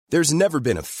There's never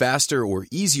been a faster or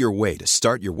easier way to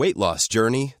start your weight loss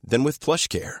journey than with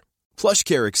PlushCare.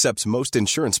 PlushCare accepts most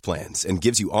insurance plans and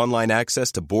gives you online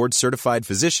access to board-certified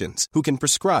physicians who can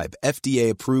prescribe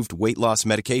FDA-approved weight loss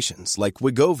medications like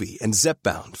Wegovy and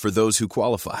Zepbound for those who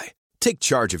qualify. Take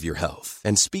charge of your health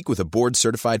and speak with a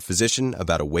board-certified physician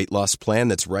about a weight loss plan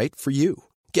that's right for you.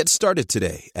 Get started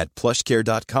today at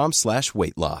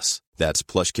plushcare.com/weight loss. That's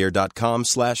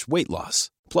plushcare.com/weight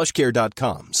loss.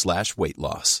 plushcare.com/weight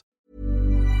loss.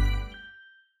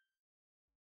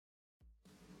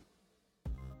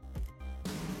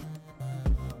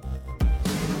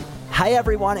 Hey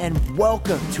everyone, and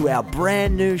welcome to our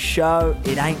brand new show,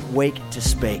 It Ain't Weak to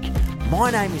Speak. My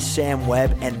name is Sam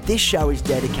Webb, and this show is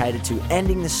dedicated to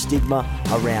ending the stigma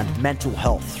around mental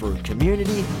health through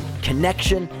community,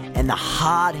 connection, and the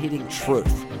hard-hitting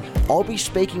truth. I'll be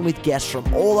speaking with guests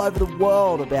from all over the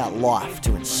world about life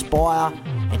to inspire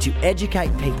and to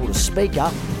educate people to speak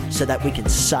up so that we can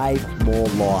save more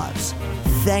lives.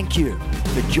 Thank you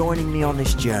for joining me on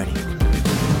this journey.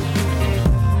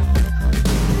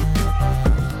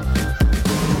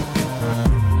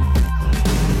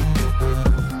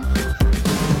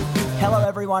 Hello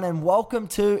everyone, and welcome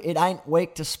to It Ain't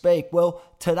Weak to Speak. Well,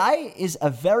 today is a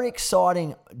very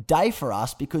exciting day for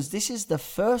us because this is the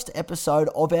first episode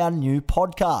of our new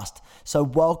podcast. So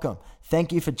welcome.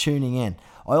 Thank you for tuning in.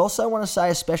 I also want to say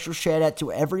a special shout out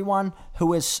to everyone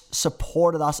who has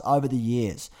supported us over the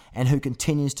years and who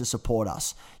continues to support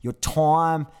us. Your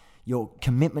time, your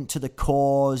commitment to the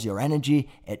cause, your energy,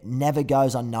 it never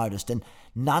goes unnoticed. And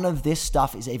none of this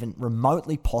stuff is even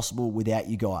remotely possible without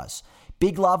you guys.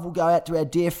 Big love will go out to our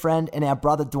dear friend and our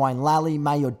brother Dwayne Lally.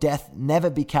 May your death never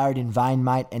be carried in vain,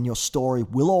 mate, and your story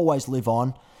will always live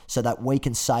on so that we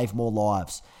can save more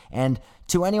lives. And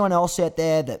to anyone else out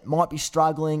there that might be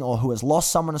struggling or who has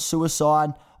lost someone to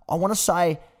suicide, I want to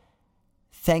say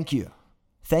thank you.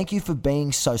 Thank you for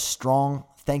being so strong.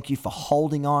 Thank you for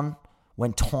holding on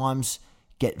when times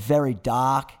get very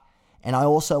dark. And I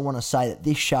also want to say that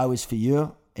this show is for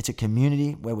you. It's a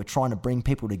community where we're trying to bring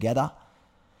people together.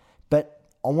 But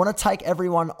I want to take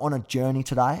everyone on a journey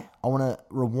today. I want to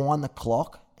rewind the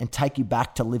clock and take you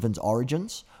back to LIVIN's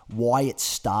origins, why it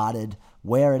started,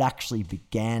 where it actually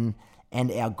began,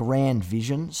 and our grand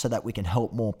vision so that we can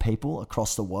help more people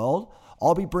across the world.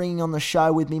 I'll be bringing on the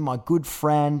show with me my good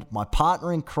friend, my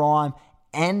partner in crime,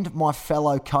 and my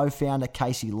fellow co-founder,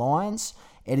 Casey Lyons.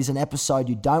 It is an episode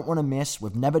you don't want to miss.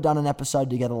 We've never done an episode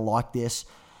together like this.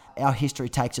 Our history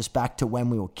takes us back to when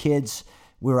we were kids.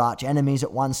 We were arch enemies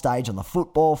at one stage on the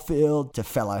football field, to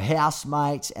fellow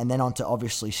housemates, and then on to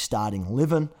obviously starting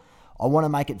LIVIN. I want to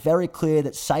make it very clear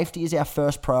that safety is our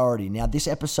first priority. Now, this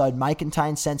episode may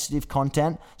contain sensitive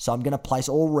content, so I'm going to place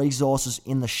all resources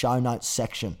in the show notes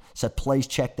section. So please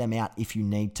check them out if you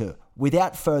need to.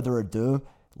 Without further ado,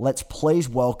 let's please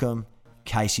welcome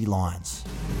Casey Lyons.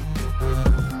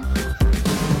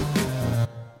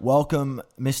 Welcome,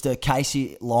 Mr.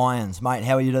 Casey Lyons. Mate,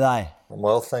 how are you today? I'm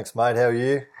well, thanks, mate. How are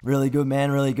you? Really good,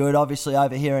 man. Really good. Obviously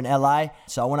over here in LA.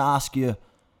 So I want to ask you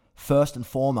first and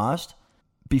foremost,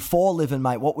 before LIVIN,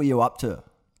 mate, what were you up to?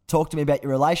 Talk to me about your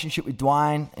relationship with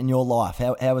Dwayne and your life.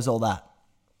 How was all that?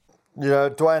 You know,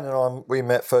 Dwayne and I, we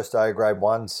met first day of grade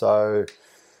 1. So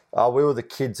we were the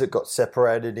kids that got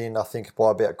separated in, I think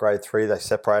by about grade 3, they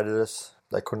separated us.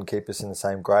 They couldn't keep us in the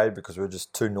same grade because we were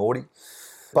just too naughty.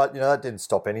 But, you know, that didn't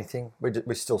stop anything.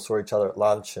 We still saw each other at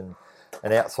lunch and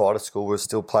outside of school we were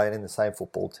still playing in the same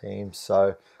football team.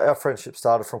 So our friendship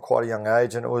started from quite a young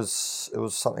age, and it was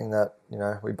something that, you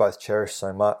know, we both cherished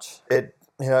so much. It,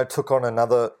 you know, took on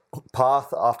another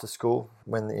path after school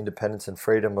when the independence and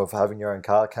freedom of having your own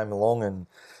car came along, and,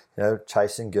 you know,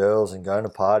 chasing girls and going to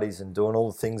parties and doing all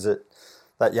the things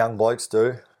that young blokes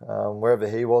do. Wherever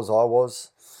he was, I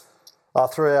was.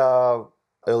 Through our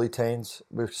early teens,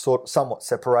 we were somewhat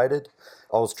separated.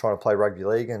 I was trying to play rugby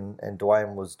league, and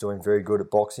Dwayne was doing very good at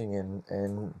boxing,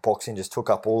 and boxing just took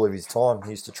up all of his time. He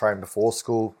used to train before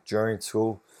school, during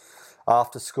school,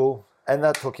 after school, and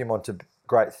that took him on to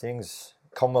great things.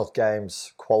 Commonwealth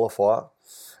Games qualifier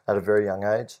at a very young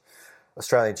age,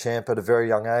 Australian champ at a very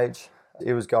young age.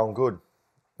 It was going good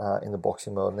in the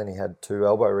boxing world, and then he had 2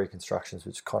 elbow reconstructions,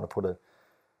 which kind of put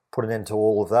an end to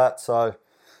all of that. So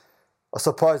I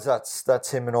suppose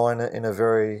that's him and I in a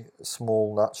very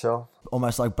small nutshell.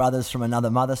 Almost like brothers from another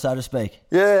mother, so to speak.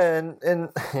 Yeah, and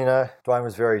you know, Dwayne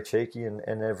was very cheeky, and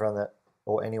everyone that,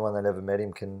 or anyone that ever met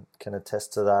him can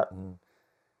attest to that. And,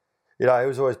 you know, he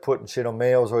was always putting shit on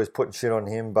me, I was always putting shit on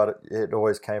him, but it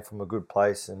always came from a good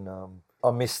place. And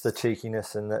I miss the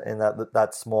cheekiness and that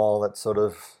smile that sort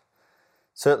of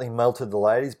certainly melted the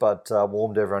ladies, but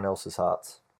warmed everyone else's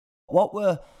hearts. What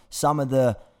were some of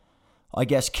the, I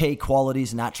guess, key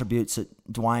qualities and attributes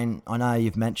that Dwayne, I know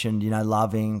you've mentioned,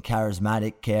 loving,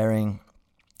 charismatic, caring,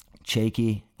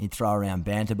 cheeky, he'd throw around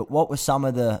banter, but what were some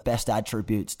of the best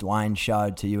attributes Dwayne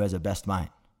showed to you as a best mate?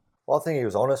 Well, I think he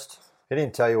was honest. He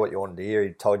didn't tell you what you wanted to hear. He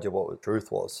told you what the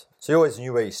truth was. So he always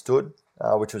knew where you stood,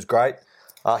 which was great.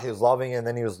 He was loving and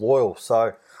then he was loyal.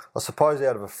 So I suppose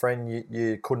out of a friend,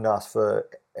 you couldn't ask for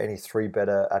any three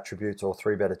better attributes or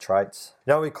three better traits.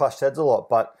 We clashed heads a lot,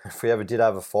 but if we ever did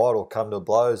have a fight or come to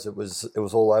blows, it was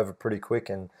all over pretty quick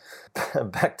and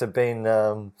back to being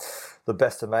the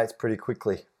best of mates pretty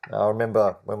quickly. I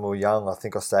remember when we were young, I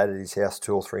think I stayed at his house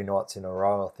 2 or 3 nights in a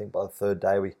row. I think by the third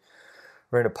day we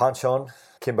were in a punch on.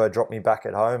 Kimbo dropped me back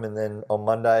at home, and then on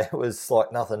Monday it was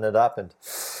like nothing had happened.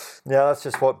 That's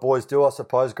just what boys do, I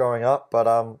suppose, growing up. But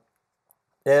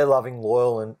loving,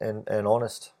 loyal, and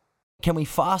honest. Can we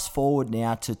fast forward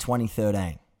now to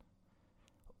 2013?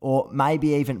 Or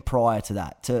maybe even prior to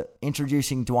that, to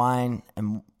introducing Dwayne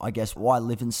and I guess why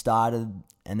LIVIN started,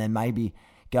 and then maybe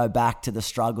go back to the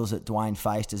struggles that Dwayne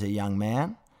faced as a young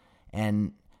man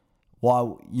and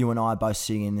why you and I are both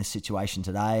sitting in this situation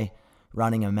today,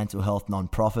 running a mental health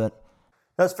non-profit.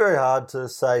 It's very hard to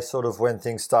say sort of when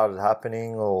things started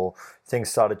happening or things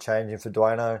started changing for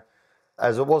Dwayno,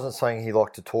 as it wasn't something he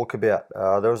liked to talk about.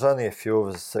 There was only a few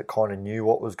of us that kind of knew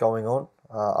what was going on.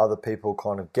 Other people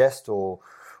kind of guessed or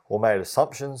made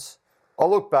assumptions. I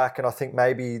look back and I think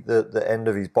maybe the end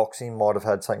of his boxing might have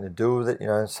had something to do with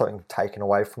it, something taken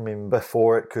away from him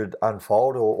before it could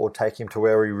unfold or take him to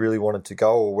where he really wanted to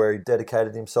go or where he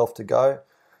dedicated himself to go.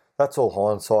 That's all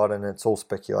hindsight and it's all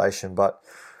speculation. But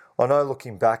I know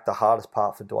looking back, the hardest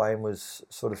part for Dwayne was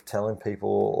sort of telling people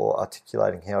or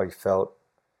articulating how he felt.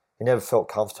 He never felt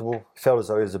comfortable. He felt as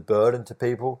though he was a burden to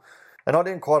people. And I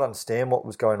didn't quite understand what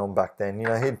was going on back then.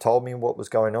 He'd told me what was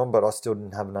going on, but I still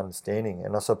didn't have an understanding.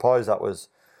 And I suppose that was,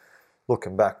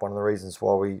 looking back, one of the reasons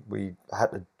why we had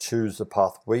to choose the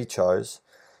path we chose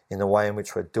in the way in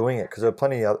which we're doing it. Because there are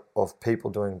plenty of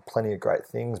people doing plenty of great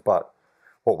things, but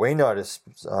what we noticed,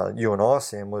 you and I,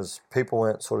 Sam, was people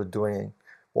weren't sort of doing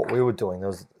what we were doing. There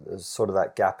was sort of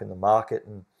that gap in the market.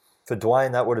 And for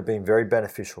Dwayne, that would have been very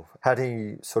beneficial. Had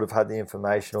he sort of had the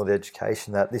information or the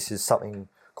education that this is something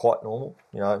quite normal.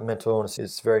 Mental illness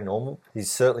is very normal.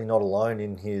 He's certainly not alone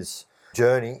in his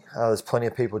journey. There's plenty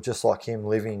of people just like him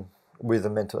living with a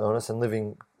mental illness and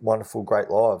living wonderful, great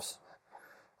lives.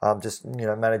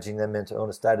 Managing their mental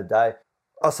illness day to day.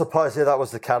 I suppose, that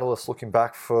was the catalyst looking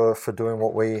back for doing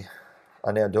what we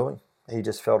are now doing. He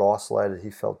just felt isolated.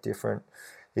 He felt different.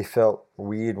 He felt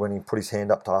weird when he put his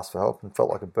hand up to ask for help and felt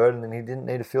like a burden, and he didn't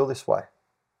need to feel this way.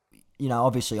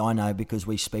 Obviously I know because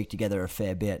we speak together a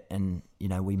fair bit, and,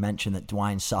 we mentioned that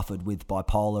Dwayne suffered with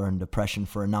bipolar and depression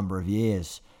for a number of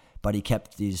years, but he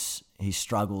kept his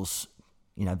struggles,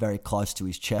 very close to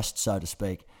his chest, so to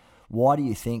speak. Why do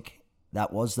you think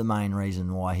that was the main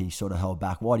reason why he sort of held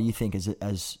back? Why do you think,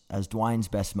 as Dwayne's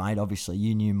best mate, obviously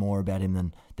you knew more about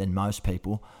him than most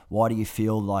people, why do you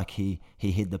feel like he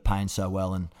hid the pain so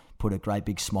well and put a great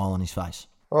big smile on his face?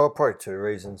 Well, probably 2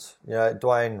 reasons.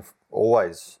 Dwayne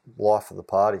always life of the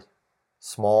party,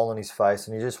 smile on his face,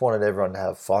 and he just wanted everyone to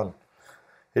have fun.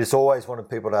 He just always wanted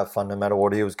people to have fun no matter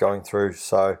what he was going through.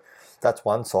 So that's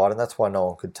one side, and that's why no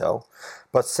one could tell.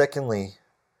 But secondly,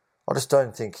 I just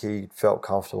don't think he felt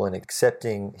comfortable in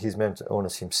accepting his mental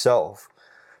illness himself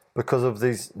because of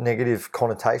these negative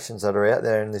connotations that are out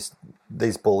there and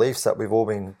these beliefs that we've all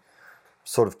been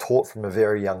sort of taught from a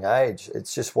very young age.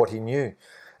 It's just what he knew.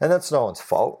 And that's no one's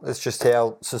fault. It's just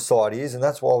how society is, and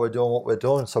that's why we're doing what we're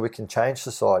doing, so we can change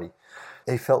society.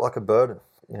 He felt like a burden.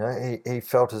 He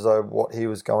felt as though what he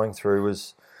was going through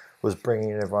was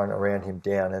bringing everyone around him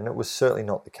down, and it was certainly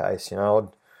not the case. I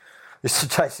used to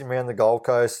chase him around the Gold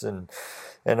Coast, and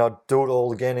I'd do it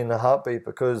all again in a heartbeat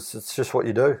because it's just what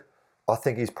you do. I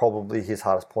think his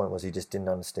hardest point was he just didn't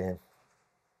understand.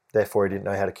 Therefore, he didn't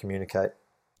know how to communicate.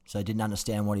 So he didn't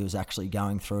understand what he was actually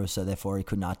going through, so therefore he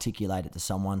couldn't articulate it to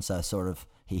someone, so sort of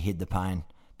he hid the pain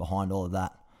behind all of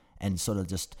that. And sort of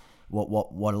just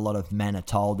what a lot of men are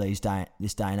told this day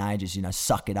and age is,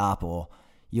 suck it up, or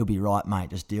you'll be right, mate,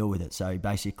 just deal with it. So he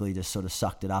basically just sort of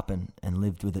sucked it up and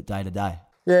lived with it day to day.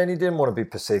 Yeah, and he didn't want to be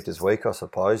perceived as weak, I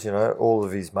suppose. All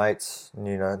of his mates,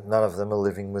 none of them are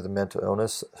living with a mental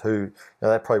illness who,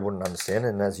 they probably wouldn't understand.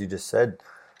 And as you just said,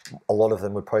 a lot of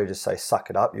them would probably just say, suck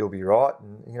it up, you'll be right.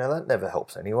 And, that never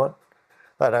helps anyone.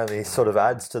 That only sort of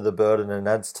adds to the burden and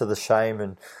adds to the shame.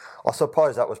 And I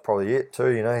suppose that was probably it too.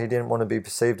 He didn't want to be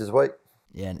perceived as weak.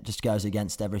 Yeah, and it just goes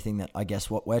against everything that I guess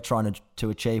what we're trying to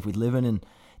achieve with LIVIN, and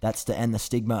that's to end the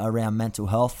stigma around mental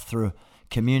health through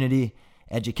community,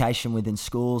 education within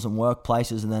schools and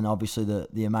workplaces, and then obviously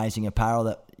the amazing apparel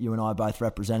that you and I are both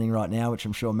representing right now, which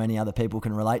I'm sure many other people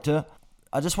can relate to.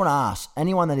 I just want to ask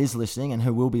anyone that is listening and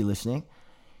who will be listening,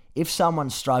 if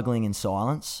someone's struggling in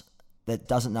silence that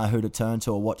doesn't know who to turn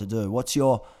to or what to do, what's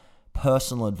your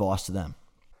personal advice to them?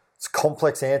 It's a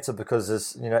complex answer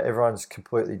because everyone's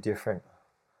completely different.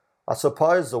 I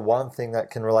suppose the one thing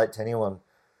that can relate to anyone,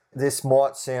 this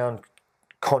might sound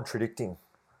contradicting.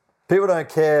 People don't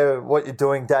care what you're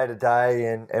doing day to day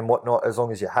and whatnot as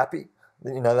long as you're happy.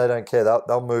 They don't care.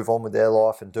 They'll move on with their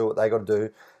life and do what they got to do.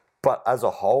 But as a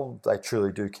whole, they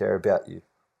truly do care about you.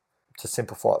 To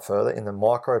simplify it further, in the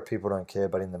micro, people don't care,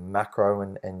 but in the macro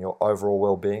and your overall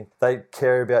well-being, they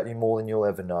care about you more than you'll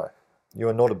ever know. You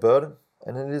are not a burden,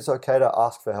 and it is okay to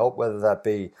ask for help, whether that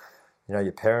be,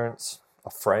 your parents,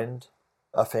 a friend,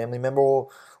 a family member, or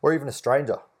even a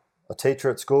stranger, a teacher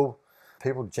at school.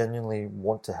 People genuinely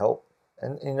want to help.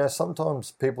 And,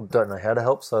 sometimes people don't know how to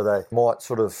help, so they might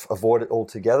sort of avoid it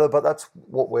altogether. But that's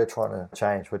what we're trying to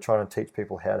change. We're trying to teach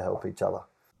people how to help each other.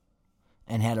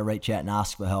 And how to reach out and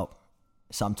ask for help.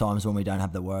 Sometimes when we don't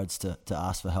have the words to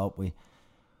ask for help,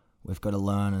 we've got to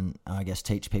learn and, I guess,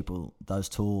 teach people those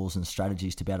tools and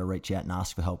strategies to be able to reach out and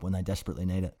ask for help when they desperately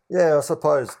need it. Yeah, I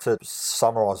suppose to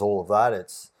summarise all of that,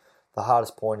 it's the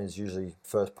hardest point is usually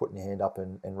first putting your hand up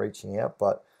and reaching out,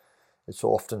 but it's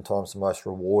oftentimes the most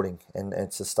rewarding, and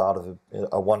it's the start of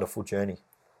a wonderful journey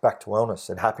back to wellness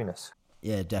and happiness.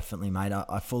 Yeah, definitely, mate.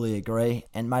 I fully agree.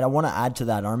 And, mate, I want to add to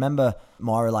that. I remember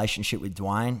my relationship with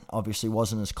Dwayne obviously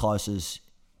wasn't as close as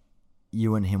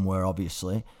you and him were,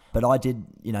 obviously. But I did,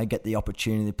 get the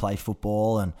opportunity to play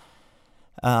football and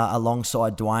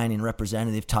alongside Dwayne in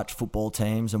representative touch football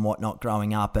teams and whatnot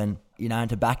growing up. And, and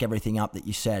to back everything up that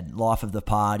you said, life of the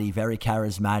party, very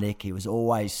charismatic. He was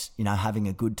always, having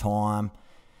a good time.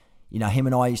 Him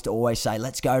and I used to always say,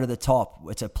 let's go to the top.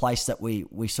 It's a place that we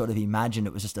sort of imagined.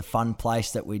 It was just a fun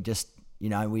place that we just,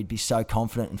 we'd be so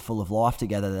confident and full of life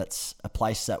together. That's a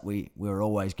place that we were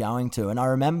always going to. And I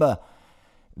remember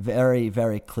very,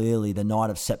 very clearly the night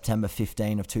of September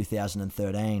 15 of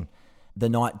 2013, the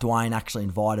night Dwayne actually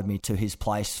invited me to his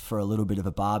place for a little bit of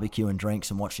a barbecue and drinks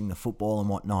and watching the football and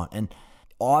whatnot. And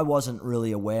I wasn't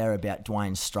really aware about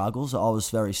Dwayne's struggles. I was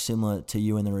very similar to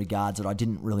you in the regards that I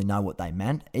didn't really know what they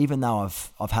meant. Even though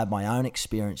I've had my own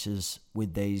experiences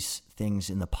with these things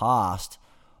in the past,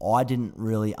 I didn't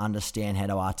really understand how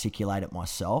to articulate it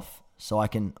myself. So I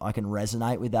can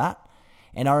resonate with that.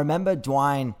 And I remember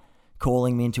Dwayne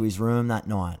calling me into his room that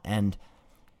night, and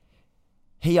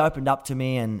he opened up to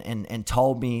me and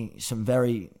told me some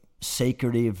very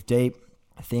secretive, deep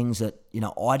things that,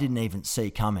 I didn't even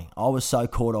see coming. I was so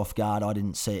caught off guard, I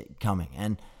didn't see it coming.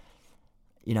 And,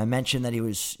 mentioned that he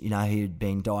was, he'd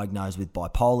been diagnosed with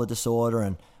bipolar disorder,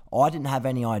 and I didn't have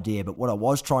any idea. But what I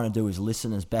was trying to do is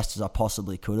listen as best as I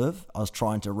possibly could have. I was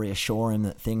trying to reassure him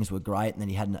that things were great and that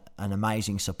he had an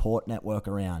amazing support network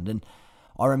around. And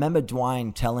I remember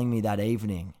Dwayne telling me that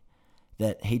evening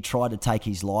that he'd tried to take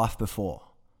his life before,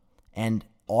 and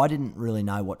I didn't really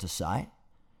know what to say.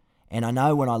 And I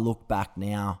know when I look back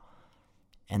now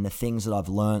and the things that I've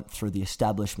learnt through the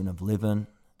establishment of LIVIN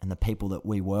and the people that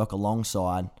we work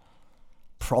alongside,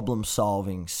 problem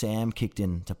solving, Sam kicked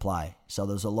into play. So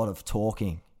there's a lot of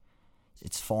talking.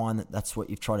 It's fine that that's what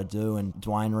you've tried to do. And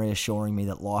Dwayne reassuring me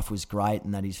that life was great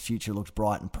and that his future looked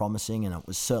bright and promising, and it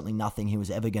was certainly nothing he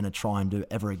was ever going to try and do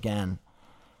ever again.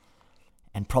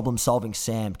 And problem-solving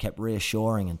Sam kept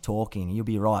reassuring and talking. You'll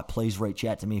be right. Please reach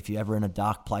out to me if you're ever in a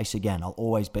dark place again. I'll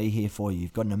always be here for you.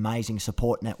 You've got an amazing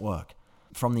support network.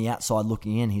 From the outside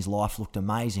looking in, his life looked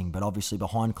amazing. But obviously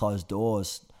behind closed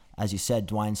doors, as you said,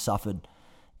 Dwayne suffered,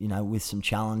 with some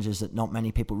challenges that not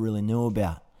many people really knew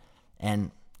about.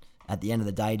 And at the end of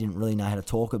the day, didn't really know how to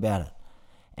talk about it.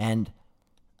 And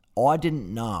I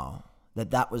didn't know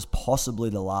that was possibly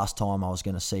the last time I was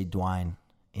going to see Dwayne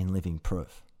in living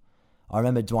proof. I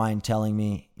remember Dwayne telling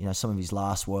me, some of his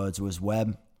last words was,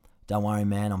 Webb, don't worry,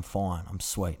 man, I'm fine. I'm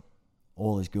sweet.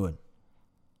 All is good.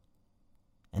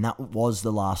 And that was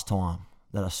the last time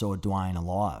that I saw Dwayne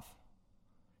alive.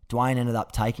 Dwayne ended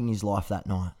up taking his life that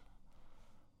night.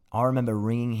 I remember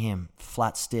ringing him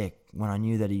flat stick when I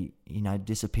knew that he,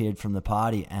 disappeared from the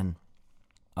party, and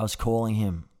I was calling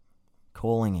him,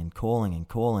 calling and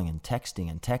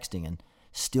texting, and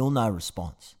still no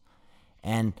response.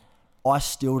 And I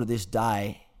still to this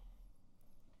day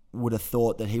would have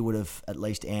thought that he would have at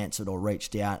least answered or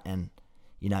reached out and,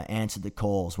 answered the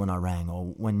calls when I rang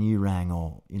or when you rang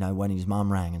or, when his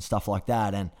mum rang and stuff like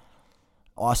that. And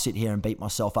I sit here and beat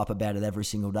myself up about it every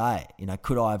single day.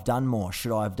 Could I have done more?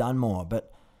 Should I have done more?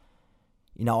 But,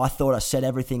 You know, I thought I said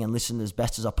everything and listened as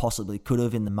best as I possibly could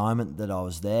have in the moment that I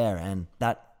was there. And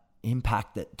that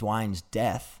impact that Dwayne's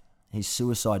death, his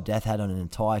suicide death, had on an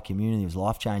entire community was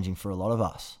life-changing for a lot of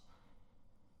us.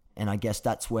 And I guess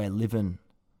that's where LIVIN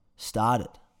started.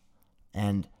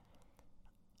 And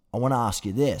I want to ask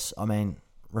you this. I mean,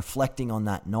 reflecting on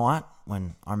that night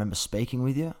when I remember speaking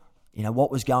with you, you know,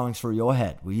 what was going through your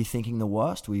head? Were you thinking the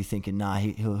worst? Were you thinking, nah,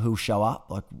 he'll show up?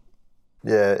 Like,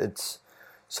 yeah, it's...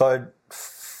 So,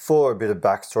 for a bit of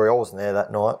backstory, I wasn't there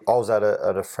that night. I was at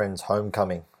a friend's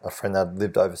homecoming, a friend that had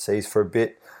lived overseas for a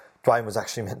bit. Dwayne was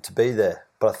actually meant to be there.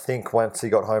 But I think once he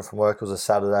got home from work, it was a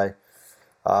Saturday,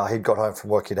 he'd got home from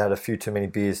work, he'd had a few too many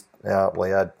beers. Well,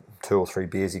 he had 2 or 3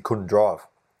 beers, he couldn't drive.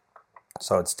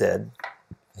 So instead,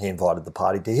 he invited the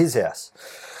party to his house.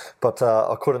 But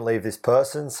I couldn't leave this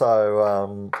person,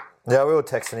 so we were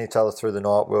texting each other through the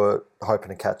night. We were hoping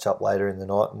to catch up later in the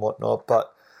night and whatnot.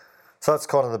 But so that's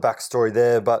kind of the backstory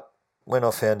there. But when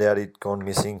I found out he'd gone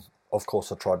missing, of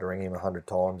course I tried to ring him 100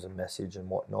 times and message and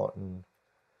whatnot. And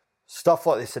stuff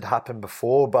like this had happened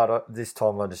before, but this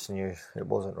time I just knew it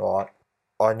wasn't right.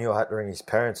 I knew I had to ring his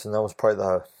parents, and that was probably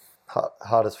the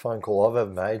hardest phone call I've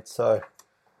ever made. So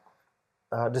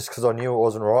just because I knew it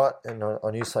wasn't right and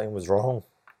I knew something was wrong.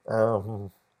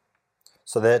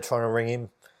 So they're trying to ring him,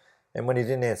 and when he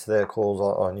didn't answer their calls,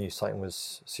 I knew something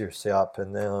was seriously up.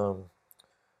 And then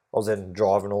I was then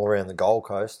driving all around the Gold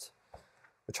Coast,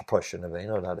 which I probably shouldn't have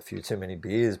been. I'd had a few too many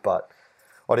beers, but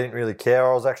I didn't really care.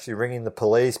 I was actually ringing the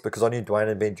police because I knew Dwayne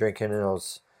had been drinking, and I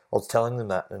was telling them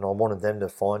that, and I wanted them to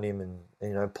find him and,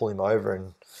 you know, pull him over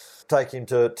and take him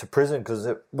to prison because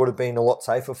it would have been a lot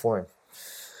safer for him.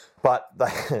 But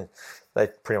they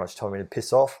pretty much told me to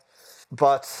piss off.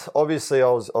 But obviously I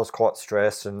was quite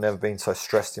stressed and never been so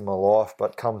stressed in my life.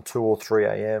 But come 2 or 3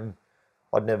 a.m,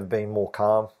 I'd never been more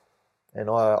calm. And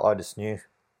I just knew.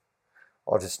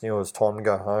 I just knew it was time to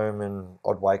go home, and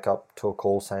I'd wake up to a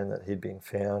call saying that he'd been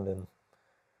found. And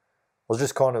I was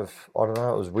just kind of, I don't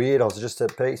know, it was weird. I was just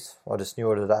at peace. I just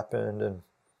knew it had happened, and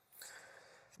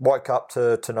woke up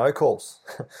to no calls,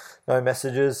 no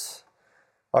messages.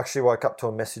 I actually woke up to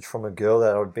a message from a girl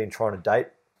that I'd been trying to date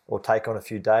or take on a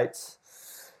few dates.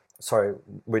 Sorry,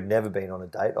 we'd never been on a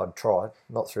date. I'd tried,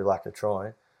 not through lack of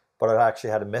trying. But I actually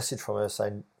had a message from her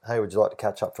saying, hey, would you like to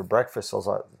catch up for breakfast? I was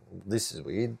like, this is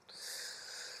weird.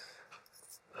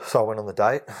 So I went on the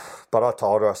date. But I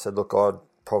told her, I said, look, I'm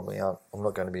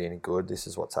not going to be any good. This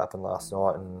is what's happened last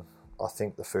night. And I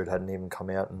think the food hadn't even come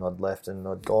out, and I'd left, and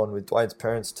I'd gone with Dwayne's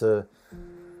parents to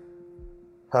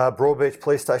Broadbeach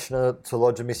Police Station to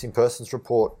lodge a missing persons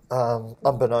report.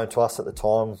 Unbeknown to us at the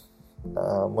time,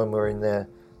 when we were in there,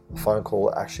 a phone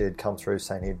call actually had come through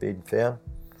saying he'd been found.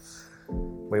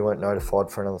 We weren't notified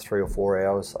for another 3 or 4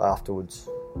 hours afterwards.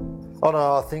 Oh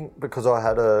no, I think because I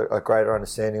had a greater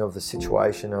understanding of the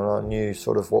situation, and I knew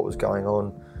sort of what was going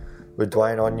on with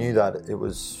Dwayne, I knew that it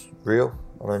was real,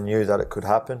 and I knew that it could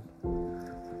happen.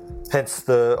 Hence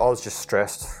I was just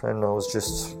stressed, and I was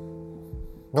just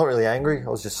not really angry. I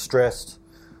was just stressed.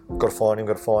 Got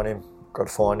to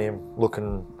find him,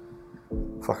 looking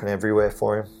fucking everywhere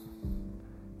for him.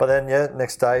 But then,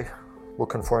 next day,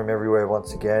 looking for him everywhere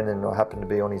once again, and I happened to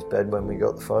be on his bed when we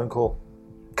got the phone call.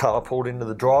 Car pulled into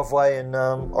the driveway, and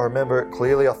I remember it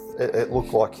clearly. It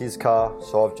looked like his car,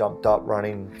 so I've jumped up,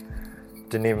 running,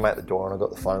 didn't even make the door, and I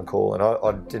got the phone call, and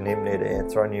I didn't even need to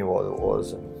answer. I knew what it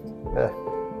was, and yeah.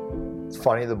 It's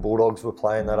funny, the Bulldogs were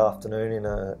playing that afternoon in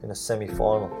a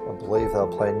semi-final. I believe they were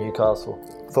playing Newcastle.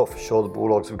 Thought for sure the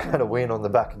Bulldogs were going to win on the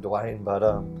back of Dwayne, but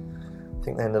I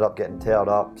think they ended up getting towed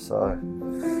up. So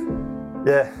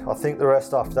yeah, I think the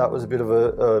rest after that was a bit of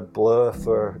a blur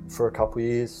for a couple of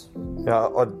years. You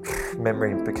know,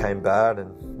 memory became bad,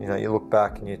 and you know, you look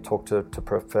back and you talk to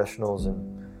professionals,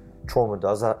 and trauma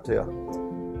does that to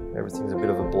you. Everything's a bit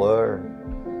of a blur. And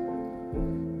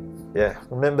yeah,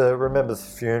 remember the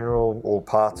funeral or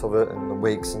parts of it, and the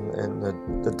weeks and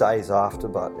the days after,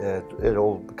 but yeah, it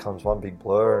all becomes one big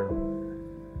blur, and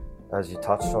as you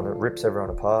touched on, it rips everyone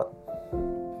apart.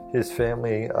 His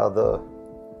family are the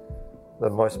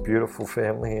most beautiful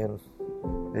family, and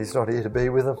he's not here to be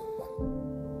with them.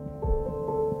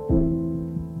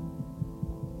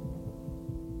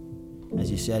 As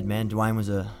you said, man, Dwayne was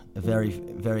a very,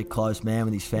 very close man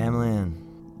with his family, and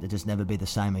they'll just never be the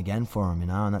same again for him, you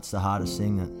know, and that's the hardest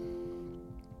thing that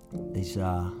this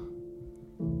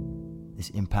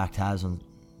impact has on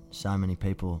so many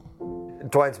people.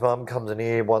 Dwayne's mum comes in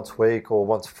here once a week or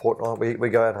once a fortnight. We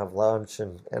go out and have lunch,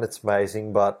 and it's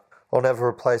amazing, but I'll never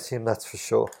replace him, that's for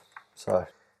sure. So,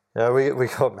 you know, we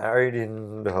got married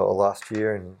in last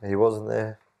year, and he wasn't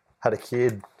there. Had a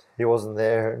kid, he wasn't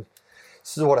there. And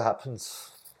This is what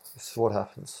happens. This is what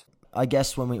happens. I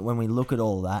guess when we look at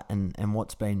all that and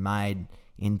what's been made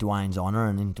in Dwayne's honour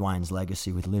and in Dwayne's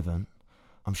legacy with Livin,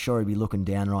 I'm sure he'd be looking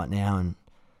down right now and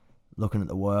looking at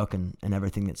the work and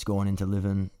everything that's gone into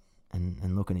Livin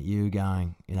and looking at you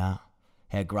going, you know,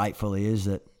 how grateful he is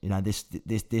that, you know, this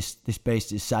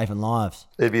beast is saving lives.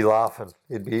 He'd be laughing.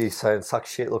 He'd be saying, suck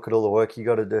shit, look at all the work you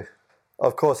got to do.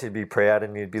 Of course he'd be proud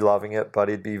and he'd be loving it, but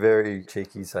he'd be very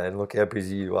cheeky saying, look how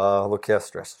busy you are, look how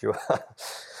stressed you are.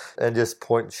 And just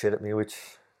pointing shit at me, which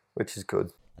is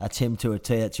good. That's him to a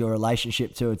T. That's your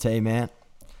relationship to a T, man.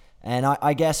 And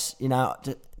I guess, you know,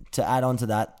 to add on to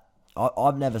that,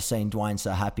 I've never seen Dwayne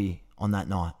so happy on that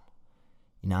night.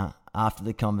 You know, after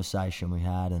the conversation we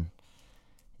had, and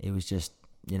it was just,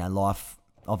 you know, life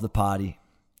of the party.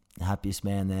 The happiest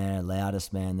man there,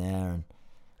 loudest man there. And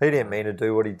he didn't mean to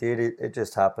do what he did. It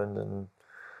just happened. And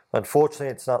unfortunately,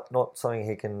 it's not something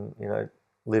he can, you know,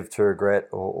 live to regret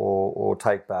or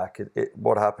take back.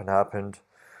 What happened.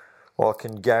 Well, I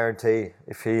can guarantee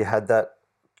if he had that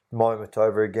moment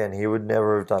over again, he would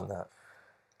never have done that.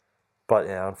 But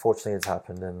yeah, unfortunately it's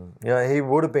happened, and you know, he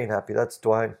would have been happy. That's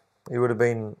Dwayne. He would have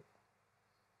been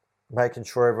making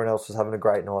sure everyone else was having a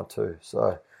great night too.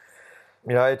 So,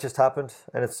 you know, it just happened,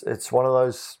 and it's one of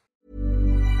those.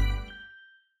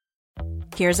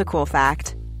 Here's a cool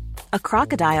fact. A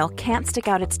crocodile can't stick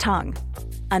out its tongue.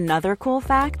 Another cool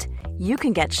fact, you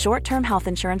can get short-term health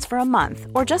insurance for a month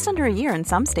or just under a year in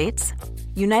some states.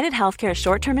 United Healthcare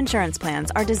short-term insurance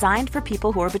plans are designed for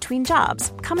people who are between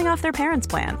jobs, coming off their parents'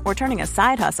 plan, or turning a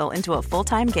side hustle into a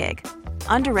full-time gig.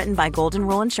 Underwritten by Golden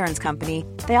Rule Insurance Company,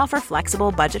 they offer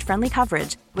flexible, budget-friendly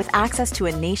coverage with access to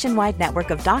a nationwide network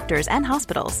of doctors and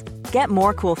hospitals. Get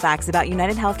more cool facts about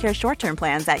United Healthcare short-term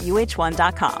plans at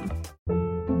uh1.com.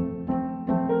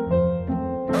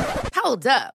 Hold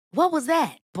up. What was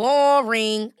that?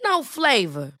 Boring. No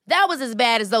flavor. That was as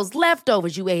bad as those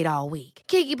leftovers you ate all week.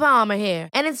 Keke Palmer here,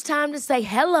 and it's time to say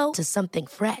hello to something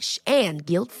fresh and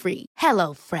guilt-free.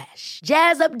 Hello Fresh.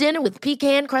 Jazz up dinner with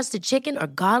pecan-crusted chicken or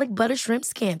garlic butter shrimp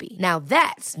scampi. Now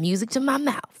that's music to my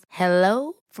mouth.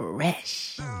 Hello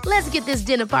Fresh. Let's get this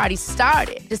dinner party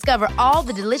started. Discover all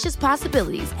the delicious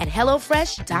possibilities at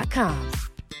hellofresh.com.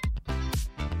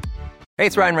 Hey,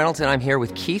 it's Ryan Reynolds, and I'm here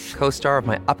with Keith, co-star of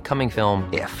my upcoming film,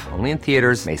 If, only in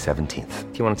theaters May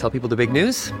 17th. Do you want to tell people the big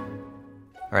news?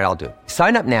 All right, I'll do it.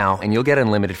 Sign up now and you'll get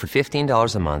unlimited for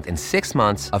 $15 a month and 6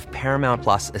 months of Paramount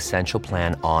Plus Essential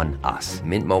Plan on us.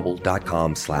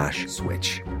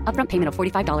 MintMobile.com/switch. Upfront payment of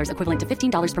 $45 equivalent to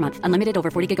 $15 per month. Unlimited over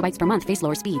 40 gigabytes per month. Face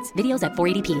lower speeds. Videos at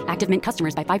 480p. Active Mint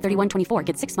customers by 531.24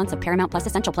 get 6 months of Paramount Plus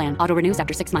Essential Plan. Auto renews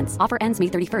after 6 months. Offer ends May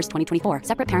 31st, 2024.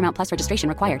 Separate Paramount Plus registration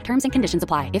required. Terms and conditions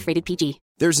apply if rated PG.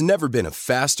 There's never been a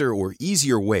faster or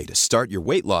easier way to start your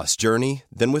weight loss journey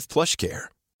than with PlushCare.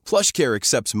 PlushCare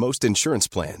accepts most insurance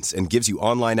plans and gives you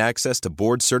online access to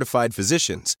board-certified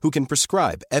physicians who can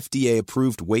prescribe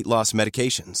FDA-approved weight loss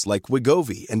medications like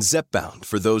Wegovy and Zepbound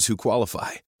for those who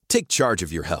qualify. Take charge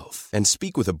of your health and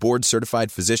speak with a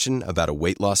board-certified physician about a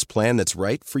weight loss plan that's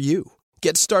right for you.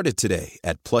 Get started today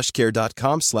at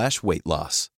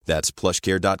plushcare.com/weight-loss. That's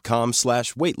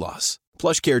plushcare.com/weight-loss.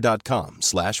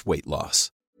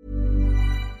 plushcare.com/weight-loss.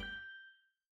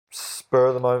 Spur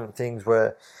of the moment things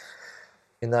where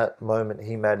in that moment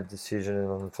he made a decision,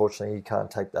 and unfortunately he can't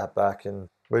take that back, and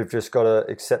we've just got to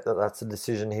accept that that's a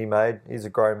decision he made. He's a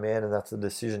grown man, and that's a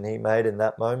decision he made in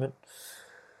that moment,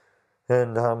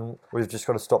 and we've just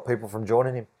got to stop people from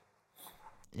joining him.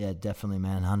 Yeah, definitely,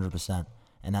 man, 100%.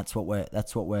 And that's what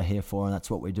we're here for, and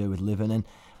that's what we do with Livin. And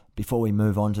before we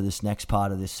move on to this next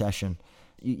part of this session,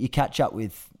 you catch up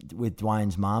with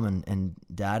Dwayne's mum and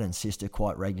dad and sister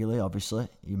quite regularly, obviously.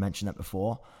 You mentioned that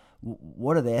before.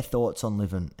 What are their thoughts on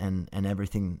Livin and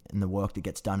everything and the work that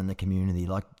gets done in the community?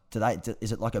 Like,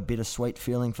 is it like a bittersweet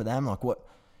feeling for them? Like, what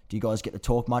do you guys get to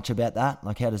talk much about that?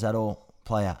 Like, how does that all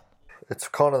play out? It's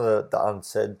kind of the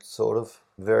unsaid sort of.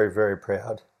 Very, very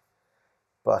proud.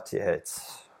 But yeah,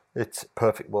 it's a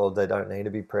perfect world. They don't need to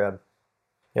be proud.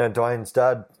 You know, Dwayne's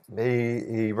dad,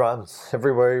 he runs.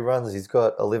 Everywhere he runs, he's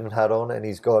got a Livin hat on, and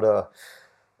he's got a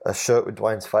shirt with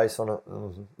Dwayne's face on it.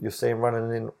 And you'll see him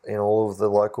running in all of the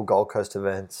local Gold Coast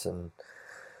events, and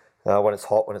when it's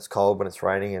hot, when it's cold, when it's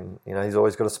raining, and you know, he's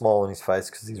always got a smile on his face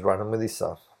because he's running with his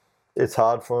son. It's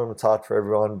hard for him, it's hard for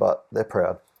everyone, but they're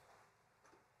proud.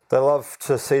 They love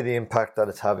to see the impact that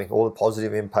it's having, all the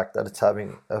positive impact that it's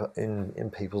having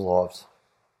in people's lives.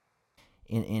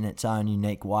 In its own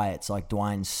unique way, it's like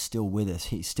Dwayne's still with us.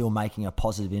 He's still making a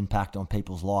positive impact on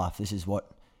people's life. This is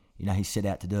what, you know, he set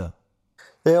out to do.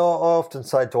 Yeah, I often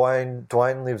say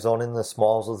Dwayne lives on in the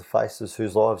smiles of the faces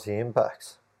whose lives he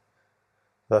impacts.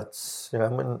 That's,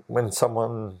 when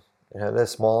someone, they're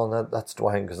smiling, that's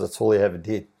Dwayne, because that's all he ever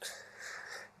did.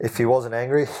 If he wasn't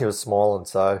angry, he was smiling.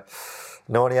 So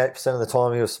 98% of the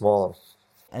time he was smiling.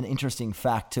 An interesting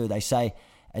fact too, they say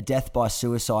a death by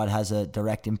suicide has a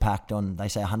direct impact on, they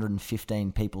say,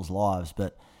 115 people's lives,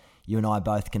 but you and I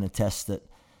both can attest that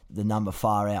the number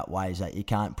far outweighs that. You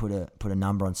can't put a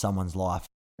number on someone's life.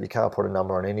 You can't put a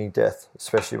number on any death,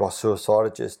 especially by suicide.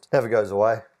 It just never goes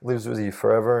away, lives with you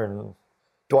forever. And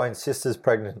Dwayne's sister's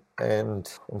pregnant, and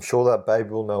I'm sure that baby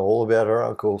will know all about her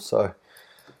uncle. So,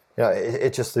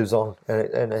 it just lives on,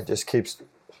 and it just keeps,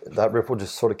 that ripple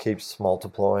just sort of keeps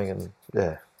multiplying, and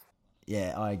yeah.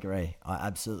 Yeah, I agree. I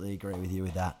absolutely agree with you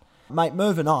with that. Mate,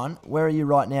 moving on, where are you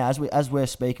right now? As we're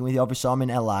speaking with you, obviously I'm in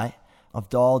LA. I've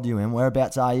dialed you in.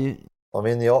 Whereabouts are you? I'm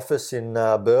in the office in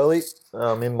Burleigh.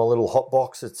 I'm in my little hot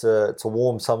box. It's a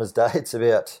warm summer's day. It's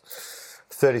about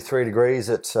 33 degrees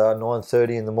at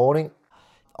 9:30 in the morning.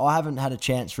 I haven't had a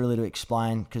chance really to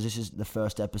explain, because this is the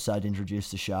first episode to introduce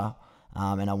the show,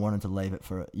 and I wanted to leave it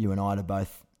for you and I to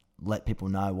both let people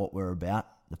know what we're about,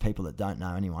 the people that don't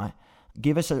know anyway.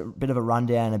 Give us a bit of a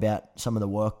rundown about some of the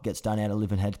work that gets done out of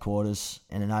LIVIN headquarters,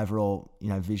 and an overall,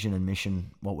 vision and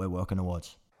mission, what we're working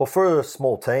towards. Well, for a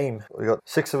small team, we've got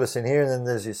 6 of us in here, and then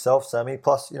there's yourself, Sammy.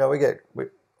 Plus, we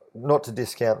not to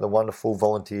discount the wonderful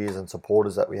volunteers and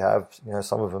supporters that we have.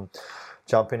 Some of them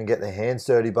jump in and get their hands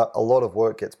dirty, but a lot of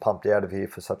work gets pumped out of here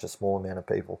for such a small amount of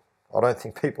people. I don't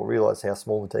think people realise how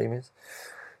small the team is,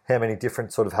 how many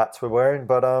different sort of hats we're wearing.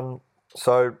 But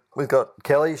so we've got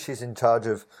Kelly. She's in charge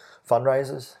of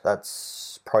fundraisers.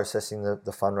 That's processing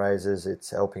the fundraisers. It's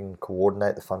helping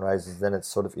coordinate the fundraisers. Then it's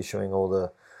sort of issuing all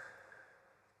the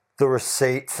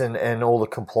receipts and all the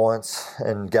compliance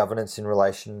and governance in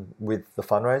relation with the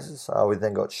fundraisers. We've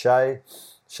then got Shay.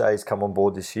 Shay's come on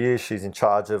board this year. She's in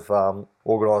charge of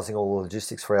organising all the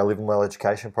logistics for our Livin' Well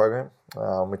education program,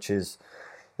 which is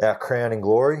our crowning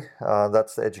glory.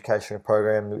 That's the education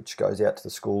program which goes out to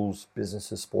the schools,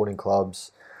 businesses, sporting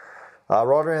clubs, right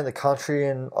around the country.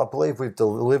 And I believe we've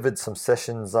delivered some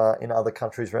sessions in other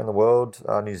countries around the world,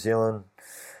 New Zealand,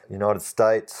 United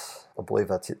States. I believe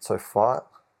that's it so far.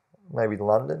 Maybe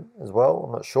London as well,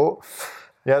 I'm not sure.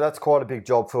 That's quite a big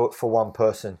job for one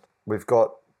person. We've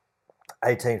got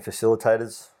 18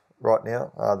 facilitators right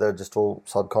now. They're just all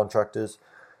subcontractors,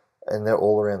 and they're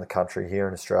all around the country here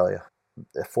in Australia.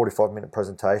 A 45-minute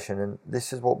presentation, and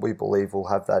this is what we believe will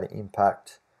have that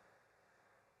impact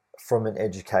from an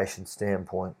education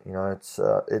standpoint. It's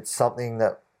something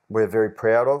that we're very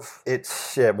proud of.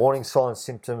 It's warning signs,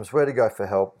 symptoms, where to go for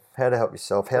help, how to help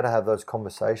yourself, how to have those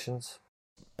conversations.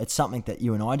 It's something that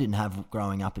you and I didn't have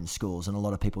growing up in schools, and a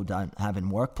lot of people don't have in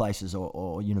workplaces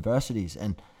or universities.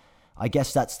 And I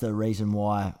guess that's the reason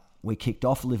why we kicked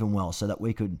off Livin' Well, so that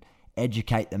we could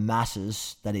educate the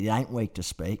masses that it ain't weak to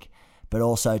speak, but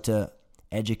also to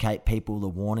educate people the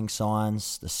warning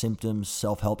signs, the symptoms,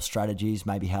 self-help strategies,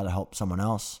 maybe how to help someone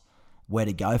else, where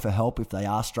to go for help if they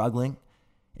are struggling.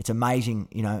 It's amazing,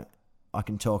 I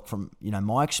can talk from,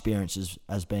 my experiences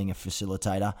as being a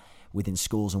facilitator within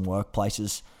schools and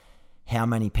workplaces, how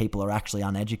many people are actually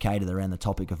uneducated around the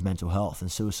topic of mental health and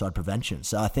suicide prevention.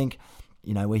 So I think,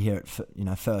 we hear it,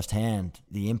 firsthand,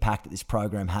 the impact that this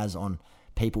program has on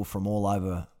people from all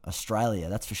over Australia,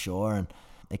 that's for sure. And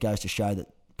it goes to show that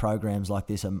programs like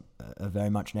this are very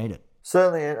much needed.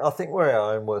 Certainly, and I think we're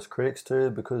our own worst critics too,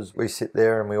 because we sit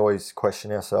there and we always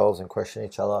question ourselves and question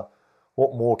each other.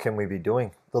 What more can we be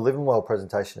doing? The Livin' Well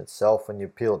presentation itself, when you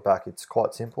peel it back, it's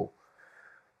quite simple.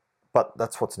 But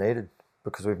that's what's needed,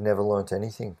 because we've never learnt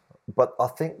anything. But I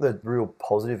think the real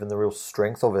positive and the real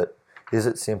strength of it is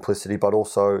its simplicity, but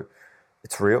also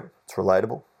it's real, it's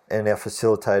relatable. And our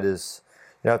facilitators,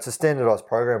 it's a standardised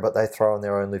program, but they throw in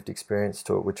their own lived experience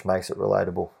to it, which makes it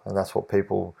relatable. And that's what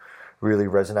people really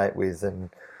resonate with. And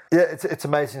it's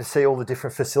amazing to see all the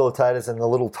different facilitators and the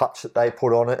little touch that they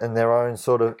put on it, and their own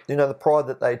sort of, the pride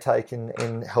that they take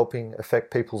in helping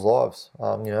affect people's lives.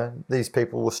 These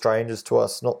people were strangers to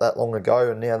us not that long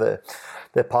ago, and now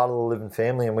they're part of the Livin'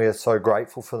 family, and we are so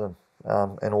grateful for them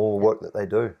and all the work that they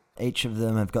do. Each of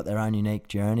them have got their own unique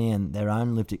journey and their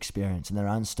own lived experience and their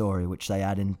own story, which they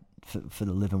add in for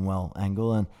the Livin' Well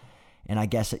angle. And I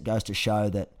guess it goes to show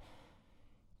that,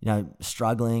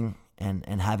 struggling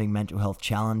and having mental health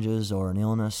challenges or an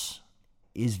illness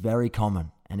is very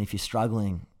common. And if you're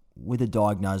struggling with a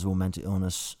diagnosable mental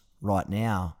illness right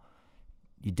now,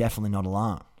 you're definitely not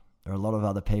alone. There are a lot of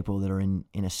other people that are in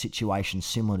a situation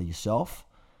similar to yourself.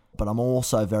 But I'm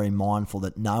also very mindful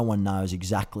that no one knows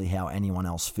exactly how anyone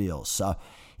else feels. So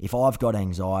if I've got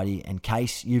anxiety, in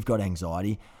case you've got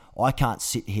anxiety, I can't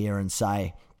sit here and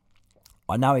say,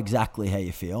 I know exactly how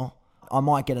you feel. I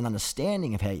might get an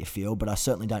understanding of how you feel, but I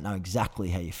certainly don't know exactly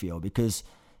how you feel, because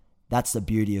that's the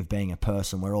beauty of being a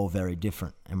person. We're all very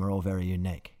different and we're all very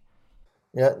unique.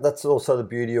 Yeah, that's also the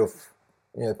beauty of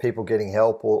people getting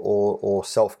help or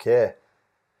self-care.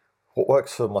 What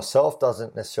works for myself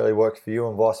doesn't necessarily work for you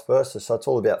and vice versa. So it's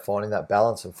all about finding that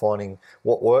balance and finding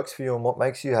what works for you and what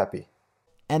makes you happy.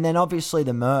 And then obviously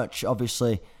the merch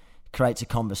creates a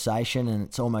conversation, and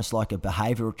it's almost like a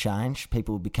behavioural change.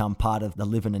 People become part of the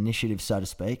LIVIN initiative, so to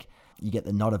speak. You get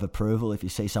the nod of approval if you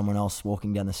see someone else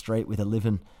walking down the street with a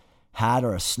LIVIN hat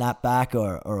or a snapback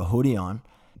or a hoodie on.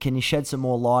 Can you shed some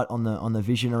more light on the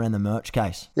vision around the merch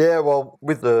case? Yeah, well,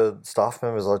 with the staff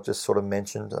members I just sort of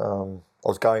mentioned, I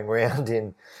was going around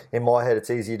in my head. It's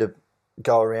easy to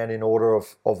go around in order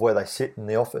of where they sit in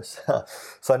the office.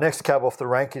 So next cab off the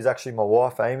rank is actually my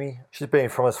wife, Amy. She's been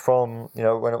from us from,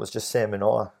 when it was just Sam and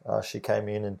I. She came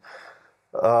in and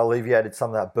alleviated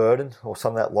some of that burden or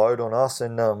some of that load on us.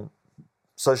 And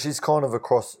so she's kind of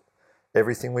across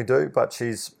everything we do, but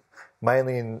she's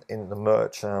mainly in the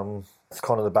merch. It's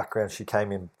kind of the background she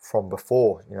came in from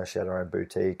before. She had her own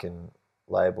boutique and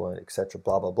label and etc.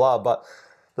 blah, blah, blah. But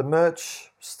the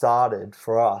merch started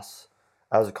for us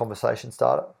as a conversation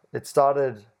starter. It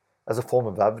started as a form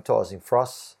of advertising for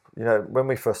us. When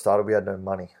we first started, we had no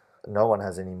money. No one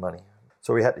has any money.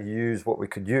 So we had to use what we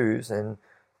could use. And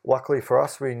luckily for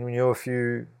us, we knew a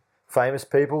few famous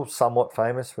people, somewhat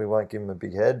famous. We won't give them a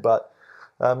big head, but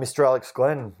Mr. Alex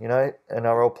Glenn,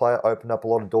 NRL player, opened up a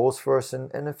lot of doors for us,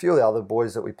 and a few of the other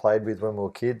boys that we played with when we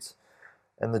were kids,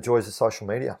 and the joys of social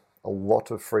media. A lot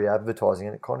of free advertising,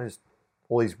 and it kind of just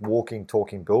all these walking,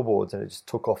 talking billboards, and it just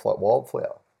took off like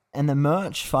wildflower. And the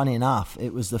merch, funny enough,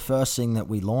 it was the first thing that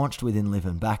we launched within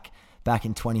LIVIN back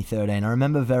in 2013. I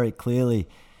remember very clearly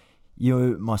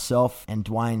you, myself, and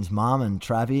Dwayne's mum and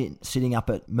Travi sitting up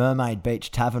at Mermaid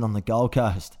Beach Tavern on the Gold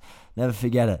Coast. Never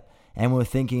forget it. And we were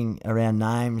thinking around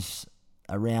names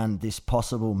around this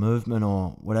possible movement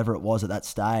or whatever it was at that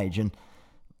stage, and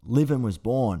LIVIN was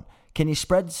born. Can you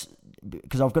spread,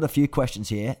 because I've got a few questions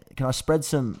here, can I spread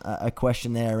a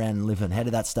question there around LIVIN? How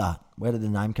did that start? Where did the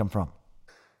name come from?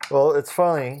 Well, it's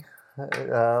funny.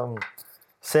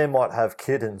 Sam might have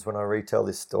kittens when I retell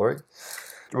this story.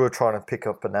 We were trying to pick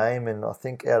up a name, and I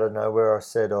think out of nowhere I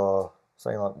said,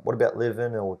 something like, what about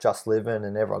LIVIN or just LIVIN?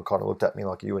 And everyone kind of looked at me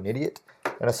like, you an idiot?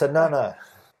 And I said, no,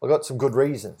 I got some good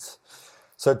reasons.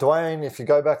 So Dwayne, if you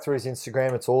go back through his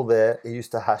Instagram, it's all there. He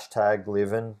used to hashtag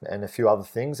LIVIN and a few other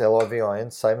things,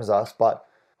 LIVIN, same as us. But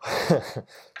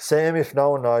Sam, if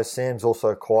no one knows, Sam's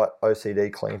also quite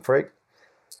OCD clean freak.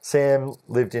 Sam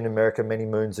lived in America many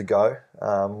moons ago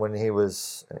when he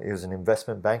was an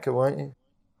investment banker, weren't you?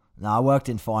 No, I worked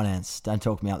in finance. Don't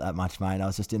talk me up that much, mate. I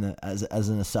was just as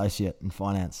an associate in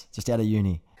finance, just out of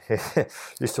uni.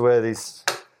 Used to wear these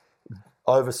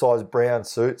oversized brown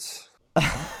suits.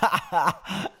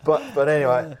 but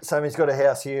anyway, Sammy's got a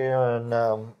house here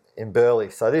in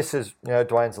Burleigh. So this is,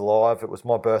 Dwayne's alive. It was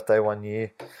my birthday one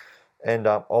year, and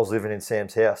I was living in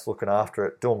Sam's house, looking after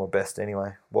it, doing my best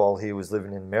anyway, while he was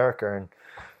living in America. And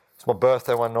it's my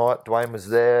birthday one night. Dwayne was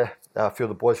there. A few of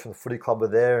the boys from the footy club were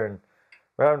there, and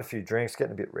we're having a few drinks,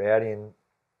 getting a bit rowdy, and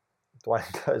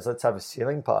Dwayne goes, let's have a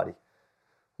ceiling party.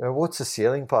 I go, what's a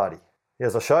ceiling party? He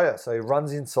goes, I'll show you. So he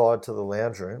runs inside to the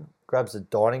lounge room, grabs a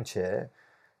dining chair,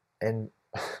 and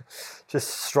just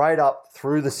straight up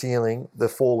through the ceiling, the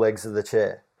four legs of the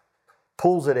chair,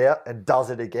 pulls it out and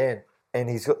does it again. And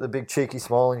he's got the big cheeky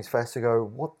smile on his face to go,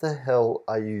 what the hell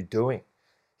are you doing?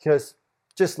 He goes,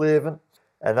 just living.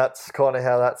 And that's kind of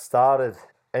how that started.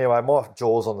 Anyway, my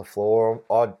jaw's on the floor.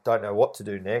 I don't know what to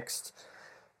do next.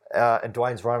 And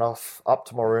Dwayne's run off up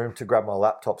to my room to grab my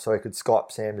laptop so he could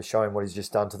Skype Sam to show him what he's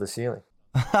just done to the ceiling.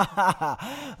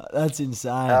 That's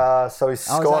insane. So he's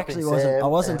Skyping Sam. I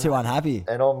wasn't too unhappy.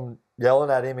 And I'm yelling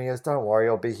at him. He goes, don't worry,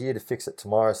 I'll be here to fix it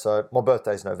tomorrow. So my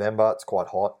birthday's November. It's quite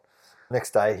hot.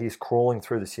 Next day, he's crawling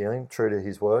through the ceiling, true to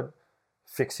his word,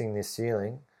 fixing this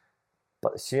ceiling.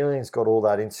 But the ceiling's got all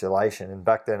that insulation. And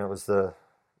back then it was the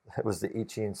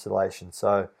itchy insulation.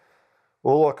 So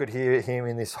all I could hear him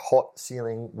in this hot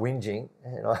ceiling whinging.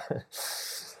 And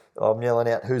I'm yelling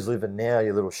out, who's living now,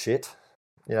 you little shit?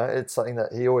 It's something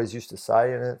that he always used to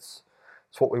say, and it's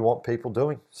what we want people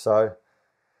doing. So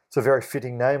it's a very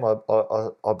fitting name,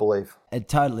 I believe. It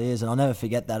totally is, and I'll never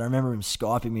forget that. I remember him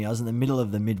Skyping me. I was in the middle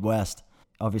of the Midwest,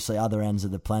 obviously other ends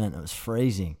of the planet, and it was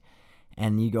freezing.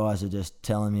 And you guys are just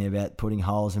telling me about putting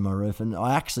holes in my roof, and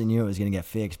I actually knew it was going to get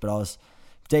fixed, but I was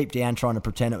deep down trying to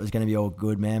pretend it was going to be all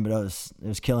good, man, but it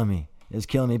was killing me. It was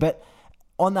killing me. But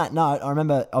On that note, I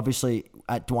remember obviously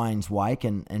at Dwayne's wake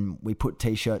and we put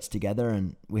T-shirts together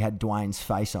and we had Dwayne's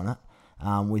face on it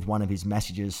with one of his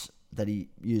messages that he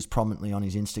used prominently on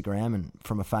his Instagram and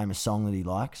from a famous song that he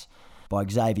likes by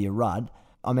Xavier Rudd.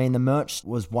 I mean, the merch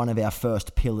was one of our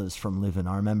first pillars from LIVIN.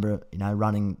 I remember,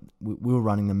 we were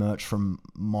running the merch from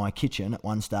my kitchen at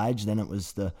one stage. Then it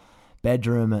was the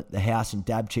bedroom at the house in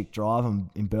Dabchick Drive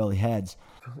in Burleigh Heads.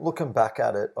 Looking back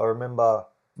at it, I remember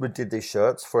we did these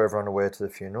shirts for everyone to wear to the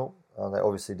funeral. They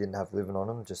obviously didn't have LIVIN on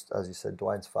them, just as you said,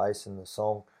 Dwayne's face in the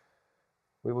song.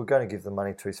 We were going to give the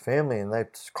money to his family, and they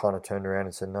just kind of turned around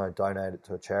and said, no, donate it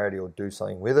to a charity or do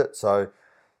something with it. So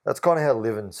that's kind of how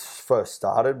LIVIN first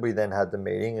started. We then had the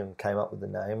meeting and came up with the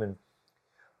name. And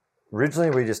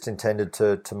originally we just intended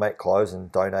to make clothes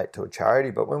and donate to a charity.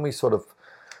 But when we sort of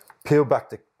peeled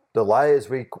back the layers,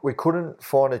 we couldn't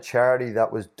find a charity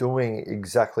that was doing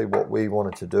exactly what we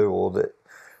wanted to do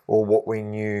or what we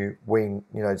knew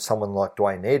someone like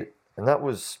Dwayne needed. And that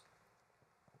was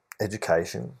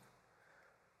education.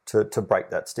 To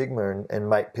break that stigma and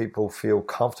make people feel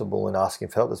comfortable in asking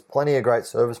for help. There's plenty of great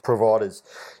service providers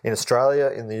in Australia,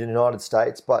 in the United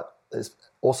States, but there's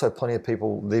also plenty of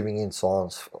people living in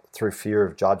silence through fear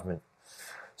of judgment.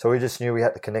 So we just knew we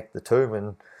had to connect the two,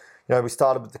 and we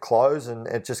started with the clothes, and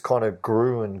it just kind of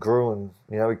grew and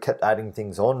we kept adding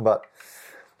things on. But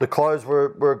the clothes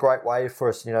were a great way for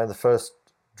us. The first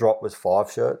drop was 5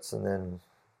 shirts and then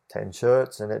 10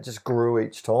 shirts, and it just grew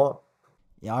each time.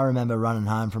 Yeah, I remember running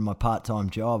home from my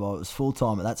part-time job. I was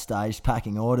full-time at that stage,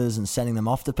 packing orders and sending them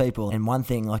off to people. And one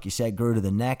thing, like you said, grew to the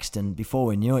next. And before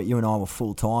we knew it, you and I were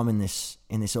full-time in this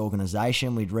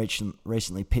organisation. We'd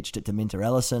recently pitched it to Minter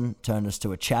Ellison, turned us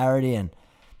to a charity. And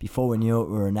before we knew it,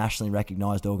 we were a nationally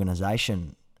recognised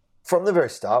organisation. From the very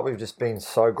start, we've just been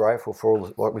so grateful for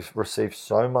we've received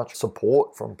so much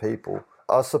support from people.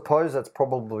 I suppose that's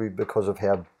probably because of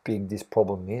how big this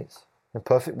problem is. In a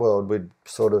perfect world, we'd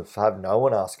sort of have no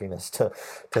one asking us to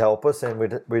help us, and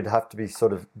we'd have to be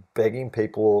sort of begging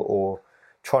people or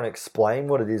trying to explain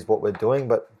what it is, what we're doing,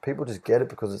 but people just get it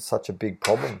because it's such a big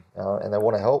problem and they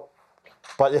want to help.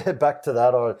 But yeah, back to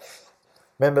that, I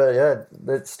remember,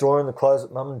 storing the clothes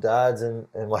at mum and dad's and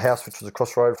my house, which was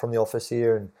across the road from the office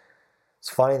here. And it's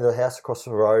funny, the house across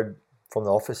the road from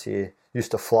the office here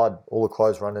used to flood. All the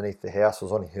clothes were underneath the house. It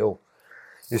was on a hill.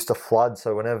 Used to flood,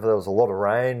 so whenever there was a lot of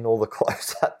rain, all the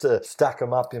clothes had to stack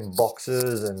them up in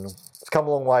boxes, and it's come a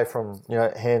long way from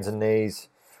hands and knees,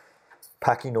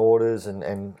 packing orders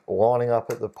and lining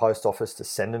up at the post office to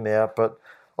send them out. But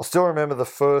I still remember the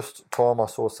first time I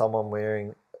saw someone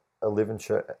wearing a LIVIN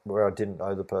shirt where I didn't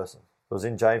know the person. It was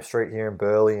in James Street here in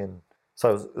Burleigh, and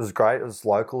so it was great. It was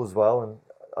local as well, and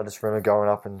I just remember going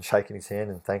up and shaking his hand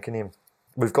and thanking him.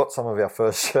 We've got some of our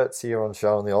first shirts here on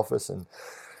show in the office, and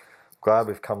glad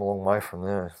we've come a long way from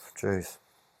there. Jeez.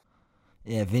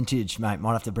 Yeah, vintage, mate.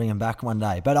 Might have to bring them back one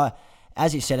day. But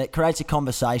as you said, it creates a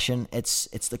conversation. It's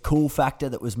the cool factor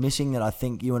that was missing that I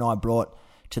think you and I brought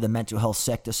to the mental health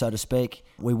sector, so to speak.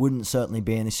 We wouldn't certainly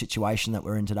be in this situation that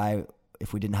we're in today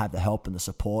if we didn't have the help and the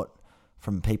support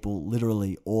from people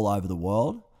literally all over the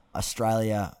world.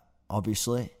 Australia,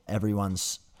 obviously,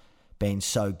 everyone's been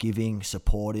so giving,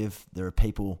 supportive. There are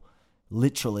people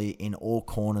literally in all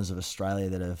corners of Australia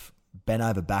that have bent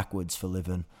over backwards for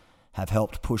LIVIN, have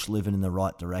helped push LIVIN in the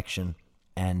right direction.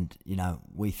 And,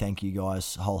 we thank you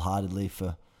guys wholeheartedly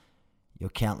for your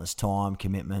countless time,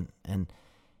 commitment. And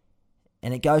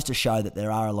it goes to show that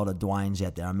there are a lot of Dwaynes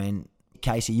out there. I mean,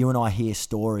 Casey, you and I hear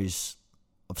stories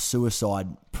of suicide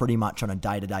pretty much on a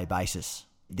day-to-day basis.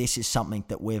 This is something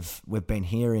that we've been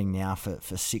hearing now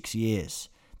for 6 years.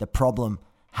 The problem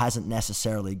hasn't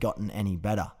necessarily gotten any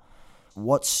better.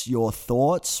 What's your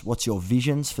thoughts? What's your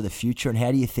visions for the future? And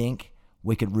how do you think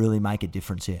we could really make a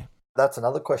difference here? That's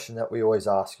another question that we always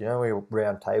ask. We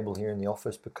round table here in the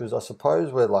office because I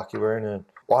suppose we're lucky.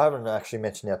 I haven't actually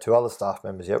mentioned our 2 other staff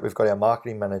members yet. We've got our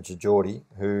marketing manager, Geordie,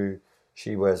 who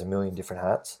she wears a million different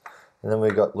hats. And then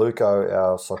we've got Luco,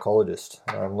 our psychologist.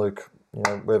 Luke,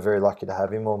 we're very lucky to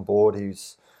have him on board.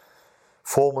 He's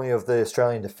formerly of the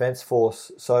Australian Defence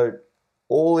Force. So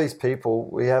all these people,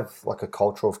 we have like a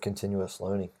culture of continuous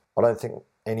learning. I don't think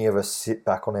any of us sit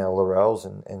back on our laurels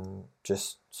and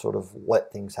just sort of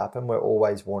let things happen. We're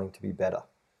always wanting to be better.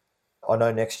 I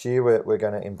know next year we're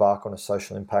going to embark on a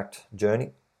social impact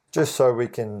journey just so we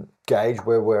can gauge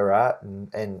where we're at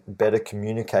and better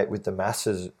communicate with the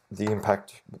masses the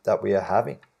impact that we are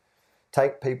having.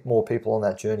 Take more people on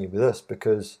that journey with us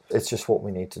because it's just what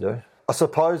we need to do. I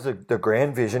suppose the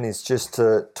grand vision is just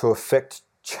to affect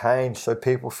change so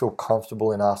people feel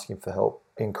comfortable in asking for help,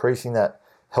 increasing that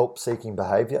help-seeking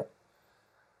behaviour.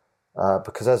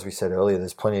 Because as we said earlier,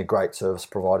 there's plenty of great service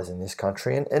providers in this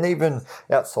country. And even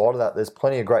outside of that, there's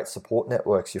plenty of great support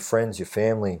networks, your friends, your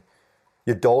family,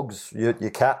 your dogs, your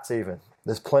cats even.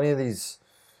 There's plenty of these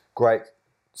great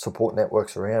support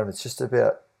networks around. It's just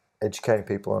about educating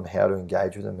people on how to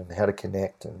engage with them and how to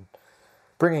connect and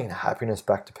bringing happiness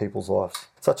back to people's lives.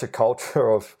 Such a culture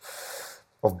of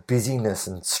busyness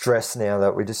and stress now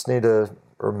that we just need to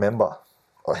remember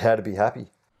how to be happy.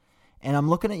 And I'm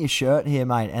looking at your shirt here,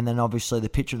 mate, and then obviously the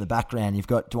picture in the background. You've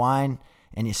got Dwayne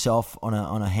and yourself on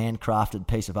a handcrafted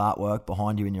piece of artwork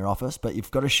behind you in your office, but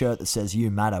you've got a shirt that says "You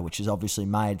Matter," which is obviously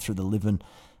made through the LIVIN,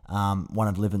 one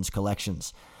of LIVIN's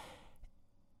collections.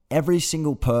 Every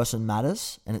single person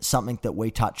matters, and it's something that we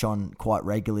touch on quite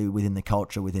regularly within the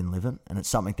culture within LIVIN, and it's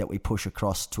something that we push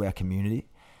across to our community.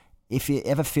 If you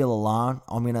ever feel alone,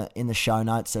 in the show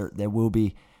notes, there will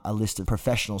be a list of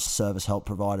professional service help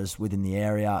providers within the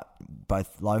area,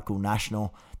 both local,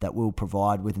 national, that will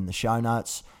provide within the show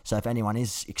notes. So if anyone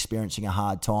is experiencing a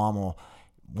hard time or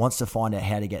wants to find out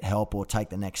how to get help or take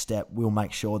the next step, we'll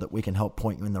make sure that we can help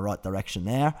point you in the right direction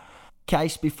there.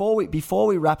 Case, before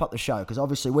we wrap up the show, because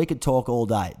obviously we could talk all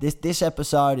day. This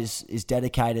episode is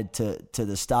dedicated to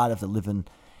the start of the LIVIN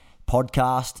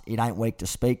podcast. It Ain't Weak to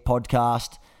Speak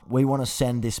podcast. We want to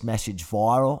send this message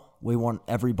viral. We want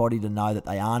everybody to know that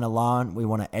they aren't alone. We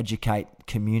want to educate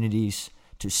communities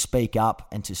to speak up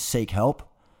and to seek help,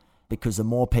 because the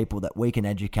more people that we can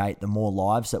educate, the more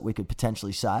lives that we could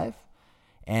potentially save.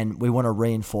 And we want to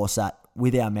reinforce that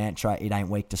with our mantra, "It ain't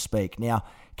weak to speak." Now,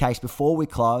 Case, before we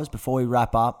close, before we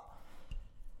wrap up,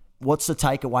 what's the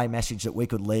takeaway message that we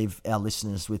could leave our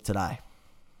listeners with today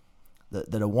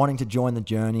that are wanting to join the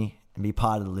journey and be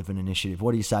part of the LIVIN initiative?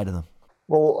 What do you say to them?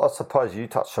 Well, I suppose you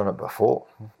touched on it before.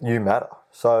 You matter.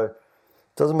 So it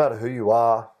doesn't matter who you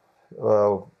are,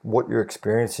 what you're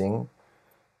experiencing.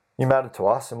 You matter to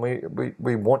us, and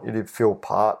we want you to feel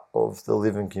part of the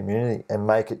LIVIN community and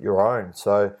make it your own.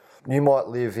 So you might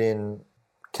live in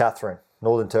Katherine,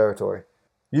 Northern Territory.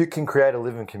 You can create a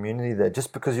LIVIN community there.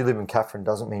 Just because you live in Katherine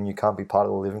doesn't mean you can't be part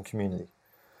of the LIVIN community.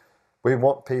 We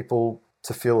want people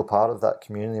to feel a part of that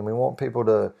community, and we want people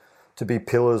to be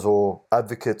pillars or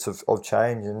advocates of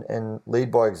change and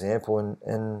lead by example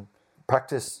and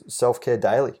practice self-care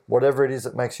daily. Whatever it is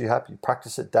that makes you happy,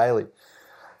 practice it daily.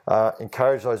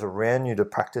 Encourage those around you to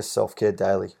practice self-care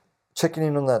daily. Checking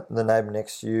in on the neighbour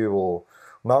next to you, or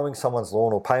mowing someone's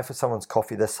lawn, or paying for someone's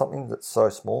coffee. There's something that's so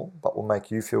small but will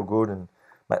make you feel good and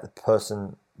make the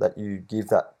person that you give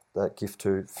that gift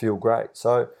to feel great.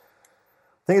 So I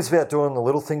think it's about doing the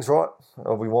little things right.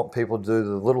 We want people to do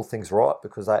the little things right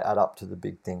because they add up to the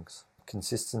big things.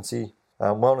 Consistency.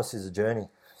 Wellness is a journey.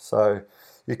 So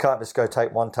you can't just go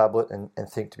take one tablet and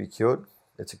think to be cured.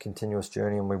 It's a continuous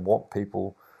journey, and we want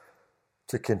people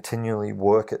to continually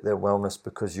work at their wellness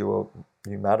because you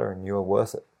matter and you are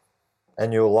worth it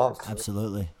and you are loved.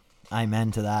 Absolutely.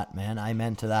 Amen to that, man.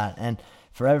 Amen to that. And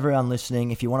for everyone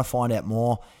listening, if you want to find out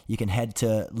more, you can head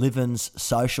to LIVIN's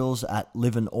socials at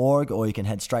livin.org, or you can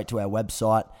head straight to our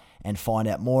website and find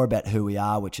out more about who we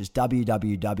are, which is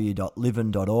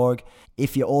www.livin.org.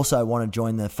 If you also want to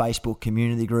join the Facebook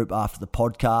community group after the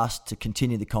podcast to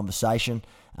continue the conversation,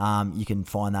 you can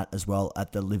find that as well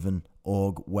at the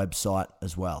livin.org website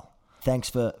as well. Thanks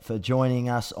for joining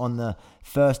us on the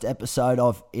first episode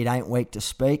of It Ain't Weak to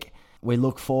Speak. We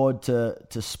look forward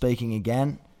to speaking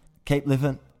again. Keep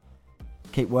living,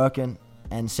 keep working,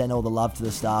 and send all the love to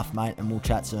the staff, mate, and we'll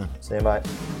chat soon. See you, mate.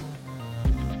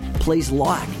 Please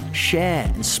like,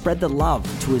 share, and spread the love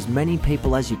to as many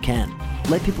people as you can.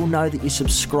 Let people know that you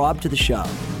subscribe to the show.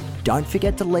 Don't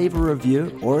forget to leave a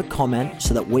review or a comment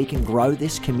so that we can grow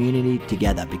this community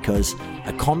together, because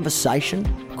a conversation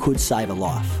could save a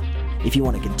life. If you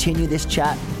want to continue this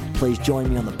chat, please join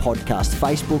me on the podcast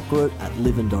Facebook group at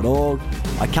livin.org.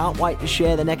 I can't wait to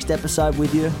share the next episode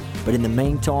with you, but in the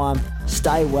meantime,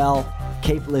 stay well,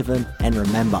 keep living, and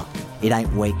remember, it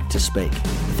ain't weak to speak.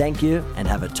 Thank you, and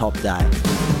have a top day.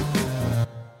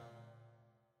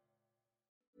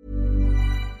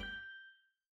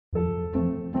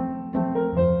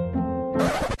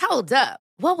 Hold up.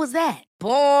 What was that?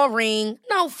 Boring.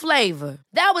 No flavor.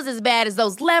 That was as bad as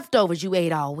those leftovers you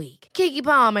ate all week. Keke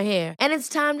Palmer here, and it's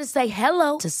time to say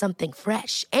hello to something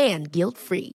fresh and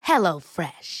guilt-free. Hello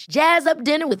Fresh. Jazz up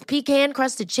dinner with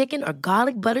pecan-crusted chicken or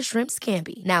garlic butter shrimp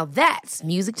scampi. Now that's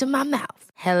music to my mouth.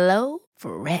 Hello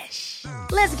Fresh.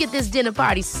 Let's get this dinner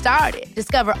party started.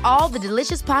 Discover all the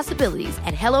delicious possibilities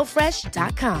at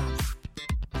hellofresh.com.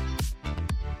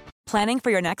 Planning for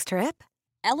your next trip?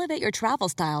 Elevate your travel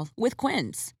style with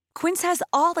Quince. Quince has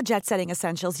all the jet-setting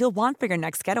essentials you'll want for your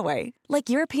next getaway, like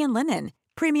European linen,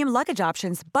 premium luggage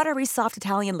options, buttery soft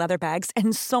Italian leather bags,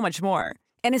 and so much more.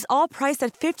 And is all priced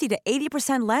at 50 to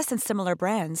 80% less than similar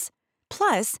brands.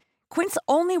 Plus, Quince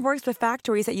only works with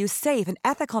factories that use safe and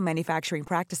ethical manufacturing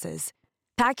practices.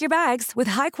 Pack your bags with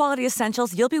high-quality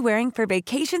essentials you'll be wearing for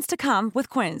vacations to come with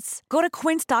Quince. Go to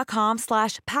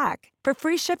quince.com/pack for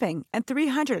free shipping and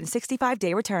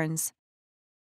 365-day returns.